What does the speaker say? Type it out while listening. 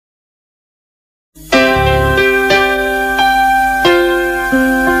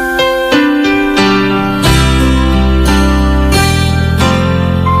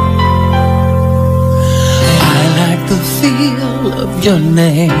your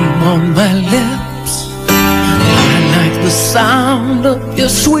name on my lips. I like the sound of your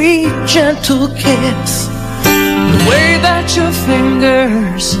sweet, gentle kiss. The way that your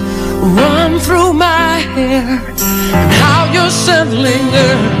fingers run through my hair, and how your scent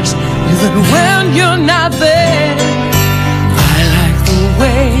lingers even when you're not there. I like the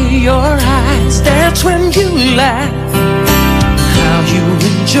way your eyes dance when you laugh, how you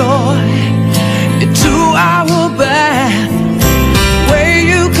enjoy your 2-hour bath, the way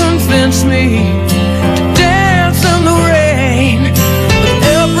you convince me